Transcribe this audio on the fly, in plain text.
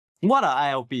What are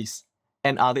ILPs?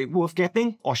 And are they worth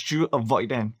getting, or should you avoid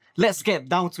them? Let's get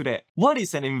down to that. What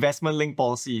is an investment-linked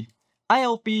policy?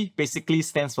 ILP basically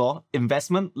stands for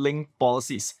investment-linked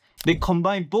policies. They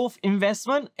combine both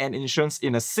investment and insurance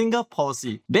in a single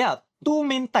policy. There are two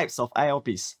main types of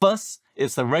ILPs. First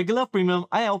is a regular premium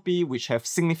ILP, which have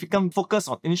significant focus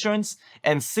on insurance,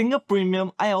 and single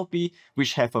premium ILP,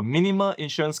 which have a minimal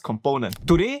insurance component.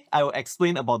 Today, I will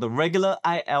explain about the regular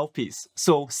ILPs.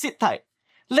 So sit tight.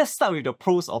 Let's start with the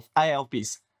pros of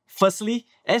ILPs. Firstly,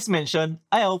 as mentioned,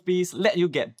 ILPs let you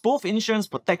get both insurance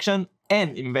protection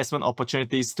and investment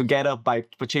opportunities together by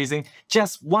purchasing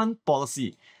just one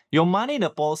policy. Your money in the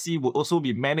policy will also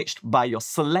be managed by your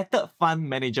selected fund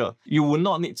manager. You will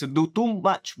not need to do too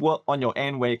much work on your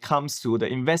end when it comes to the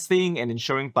investing and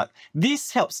insuring part.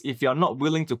 This helps if you're not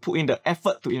willing to put in the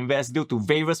effort to invest due to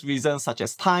various reasons such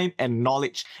as time and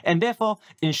knowledge, and therefore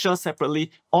insure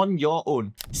separately on your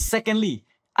own. Secondly,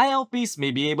 ILPs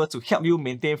may be able to help you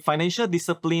maintain financial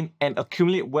discipline and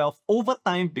accumulate wealth over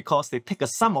time because they take a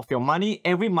sum of your money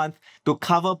every month to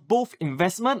cover both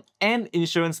investment and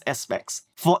insurance aspects.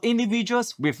 For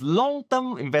individuals with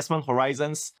long-term investment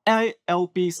horizons,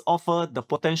 ILPs offer the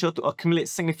potential to accumulate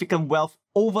significant wealth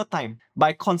over time.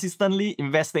 By consistently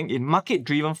investing in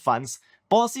market-driven funds,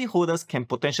 policyholders can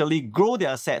potentially grow their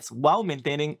assets while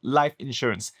maintaining life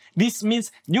insurance. This means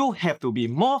you have to be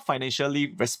more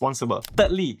financially responsible.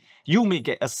 Thirdly, you may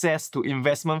get access to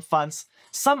investment funds.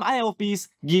 Some ILPs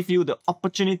give you the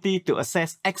opportunity to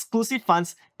access exclusive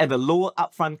funds at a lower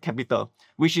upfront capital,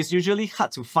 which is usually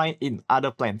hard to find in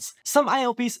other plans. Some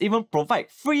ILPs even provide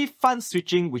free fund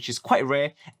switching, which is quite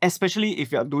rare, especially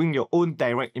if you are doing your own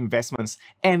direct investments.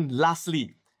 And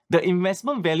lastly, the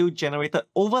investment value generated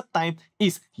over time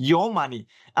is your money.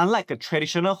 Unlike a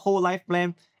traditional whole life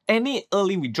plan, any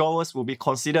early withdrawals will be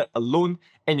considered a loan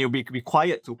and you'll be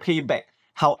required to pay back.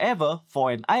 However,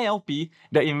 for an ILP,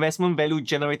 the investment value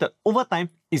generated over time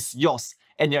is yours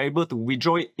and you're able to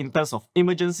withdraw it in terms of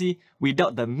emergency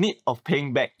without the need of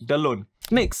paying back the loan.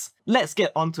 Next, let's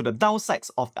get on to the downsides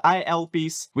of the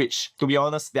ILPs, which, to be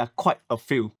honest, there are quite a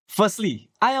few. Firstly,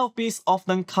 ILPs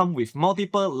often come with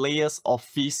multiple layers of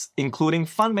fees, including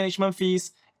fund management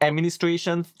fees,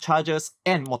 administration charges,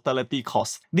 and mortality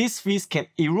costs. These fees can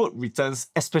erode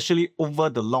returns, especially over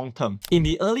the long term. In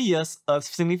the early years, a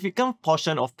significant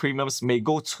portion of premiums may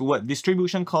go toward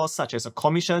distribution costs such as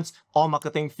commissions or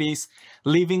marketing fees,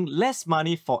 leaving less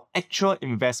money for actual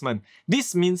investment.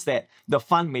 This means that the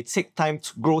fund may take time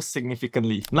to grow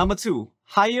significantly. Number two,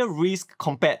 higher risk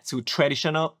compared to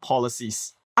traditional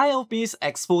policies. ILPs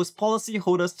expose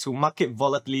policyholders to market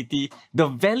volatility. The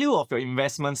value of your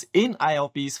investments in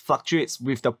ILPs fluctuates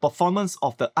with the performance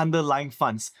of the underlying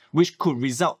funds, which could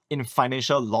result in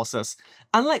financial losses.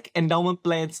 Unlike endowment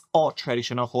plans or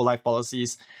traditional whole life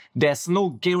policies, there's no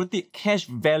guaranteed cash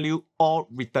value or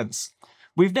returns.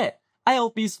 With that,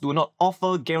 ILPs do not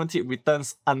offer guaranteed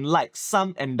returns unlike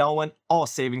some endowment or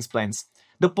savings plans.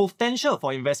 The potential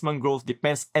for investment growth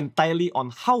depends entirely on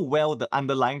how well the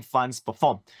underlying funds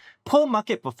perform. Poor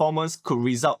market performance could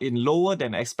result in lower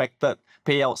than expected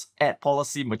payouts at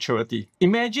policy maturity.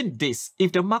 Imagine this: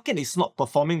 if the market is not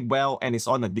performing well and is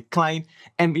on a decline,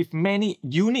 and with many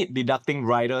unit deducting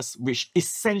riders, which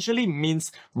essentially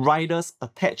means riders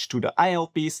attached to the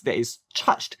ILPs that is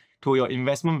charged to your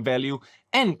investment value,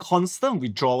 and constant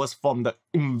withdrawals from the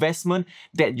investment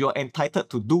that you're entitled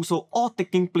to do so all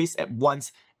taking place at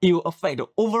once, it will affect the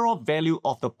overall value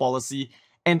of the policy,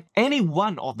 and any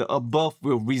one of the above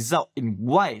will result in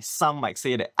why some might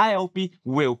say that ILP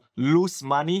will lose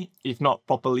money if not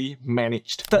properly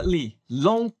managed. Thirdly,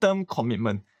 long-term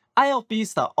commitment.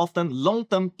 ILPs are often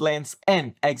long-term plans,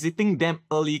 and exiting them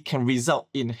early can result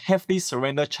in hefty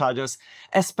surrender charges,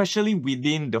 especially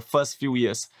within the first few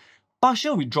years.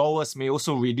 Partial withdrawals may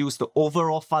also reduce the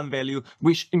overall fund value,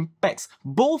 which impacts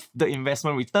both the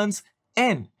investment returns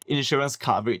and insurance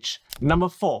coverage. Number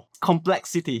 4,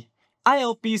 complexity.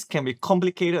 ILPs can be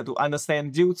complicated to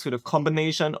understand due to the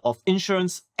combination of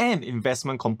insurance and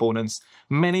investment components.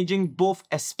 Managing both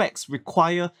aspects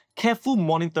require careful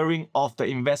monitoring of the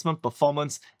investment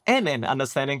performance and an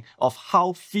understanding of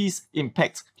how fees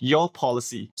impact your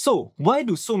policy. So, why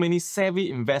do so many savvy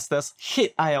investors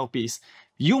hate ILPs?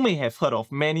 You may have heard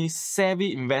of many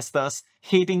savvy investors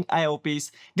hating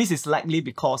ILPs. This is likely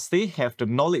because they have the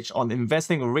knowledge on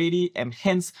investing already and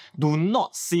hence do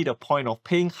not see the point of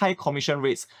paying high commission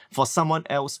rates for someone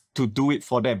else to do it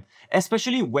for them,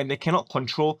 especially when they cannot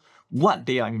control what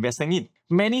they are investing in.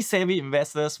 Many savvy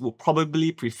investors will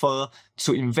probably prefer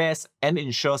to invest and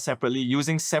insure separately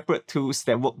using separate tools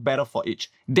that work better for each.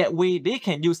 That way, they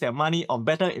can use their money on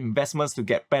better investments to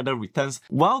get better returns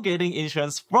while getting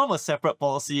insurance from a separate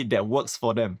policy that works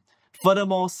for them.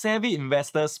 Furthermore, savvy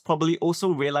investors probably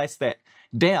also realize that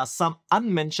there are some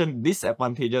unmentioned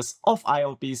disadvantages of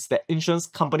ILPs that insurance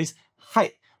companies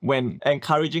hide when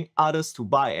encouraging others to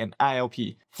buy an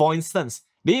ILP. For instance,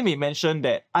 they may mention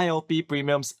that ILP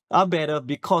premiums are better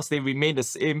because they remain the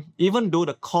same even though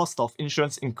the cost of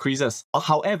insurance increases.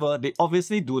 However, they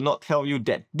obviously do not tell you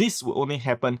that this will only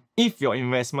happen if your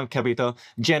investment capital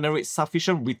generates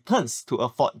sufficient returns to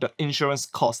afford the insurance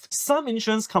cost. Some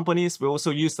insurance companies will also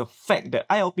use the fact that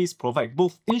ILPs provide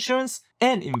both insurance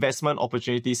and investment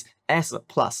opportunities as a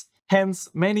plus. Hence,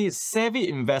 many savvy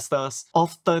investors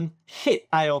often hate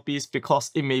ILPs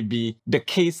because it may be the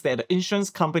case that the insurance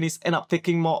companies end up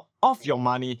taking more of your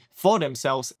money for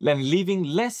themselves than leaving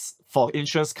less for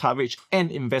insurance coverage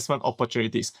and investment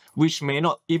opportunities, which may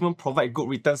not even provide good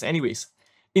returns anyways.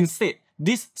 Instead,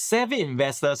 these savvy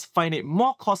investors find it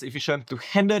more cost efficient to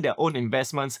handle their own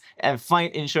investments and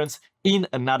find insurance in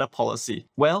another policy.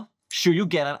 Well, should you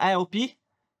get an ILP?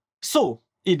 So,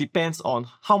 it depends on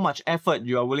how much effort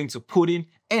you are willing to put in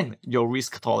and your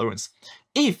risk tolerance.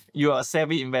 If you are a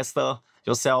savvy investor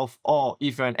yourself, or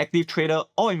if you're an active trader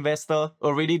or investor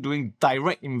already doing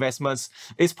direct investments,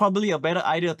 it's probably a better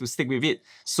idea to stick with it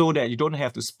so that you don't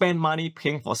have to spend money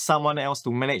paying for someone else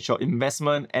to manage your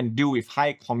investment and deal with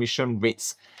high commission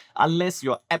rates, unless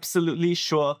you're absolutely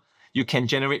sure you can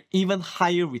generate even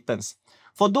higher returns.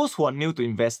 For those who are new to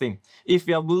investing, if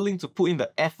you are willing to put in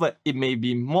the effort, it may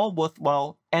be more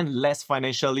worthwhile and less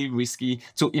financially risky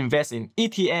to invest in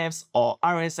ETFs or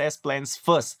RSS plans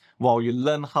first while you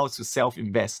learn how to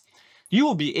self-invest. You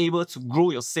will be able to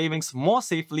grow your savings more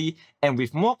safely and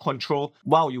with more control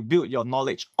while you build your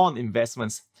knowledge on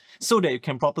investments, so that you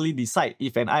can properly decide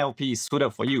if an ILP is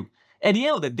suited for you. At the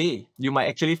end of the day, you might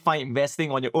actually find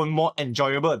investing on your own more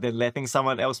enjoyable than letting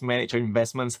someone else manage your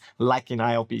investments like in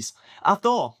ILPs. After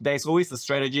all, there is always the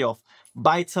strategy of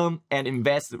buy term and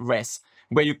invest rest,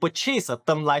 where you purchase a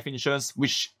term life insurance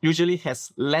which usually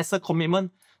has lesser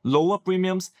commitment, lower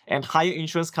premiums, and higher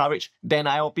insurance coverage than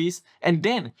ILPs, and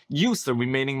then use the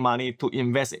remaining money to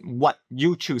invest in what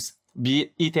you choose, be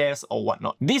it ETFs or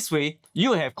whatnot. This way,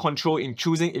 you have control in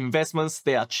choosing investments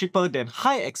that are cheaper than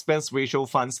high expense ratio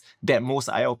funds that most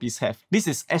ILPs have. This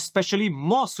is especially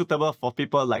more suitable for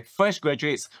people like fresh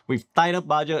graduates with tighter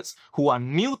budgets who are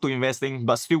new to investing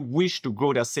but still wish to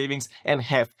grow their savings and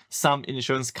have some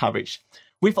insurance coverage.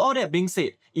 With all that being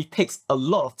said, it takes a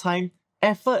lot of time,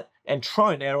 effort, and trial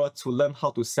and error to learn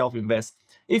how to self-invest.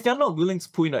 If you're not willing to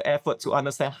put in the effort to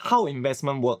understand how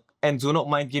investment work and do not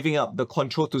mind giving up the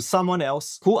control to someone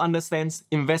else who understands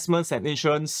investments and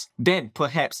insurance, then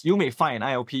perhaps you may find an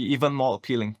ILP even more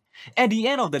appealing. At the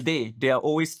end of the day, there are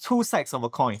always two sides of a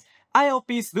coin.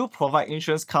 ILPs do provide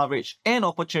insurance coverage and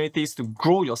opportunities to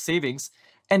grow your savings,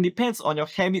 and depends on your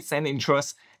habits and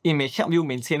interests, it may help you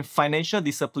maintain financial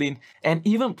discipline and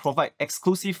even provide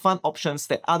exclusive fund options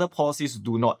that other policies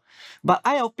do not. But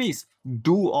ILPs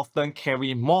do often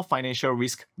carry more financial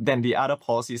risk than the other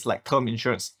policies like term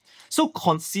insurance. So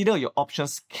consider your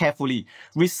options carefully.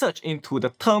 Research into the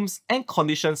terms and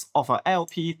conditions of an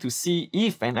ILP to see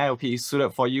if an ILP is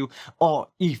suited for you or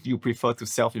if you prefer to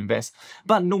self-invest.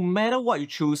 But no matter what you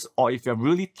choose, or if you're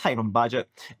really tight on budget,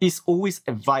 it's always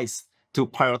advised to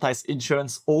prioritize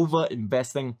insurance over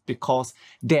investing, because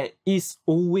there is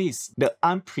always the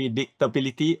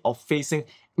unpredictability of facing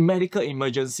medical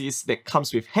emergencies that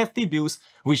comes with hefty bills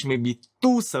which may be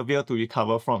too severe to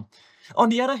recover from. On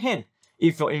the other hand,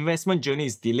 if your investment journey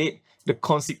is delayed, the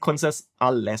consequences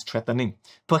are less threatening.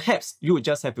 Perhaps you would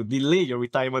just have to delay your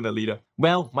retirement a little.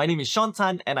 Well, my name is Sean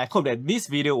Tan, and I hope that this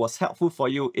video was helpful for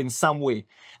you in some way.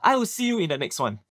 I will see you in the next one.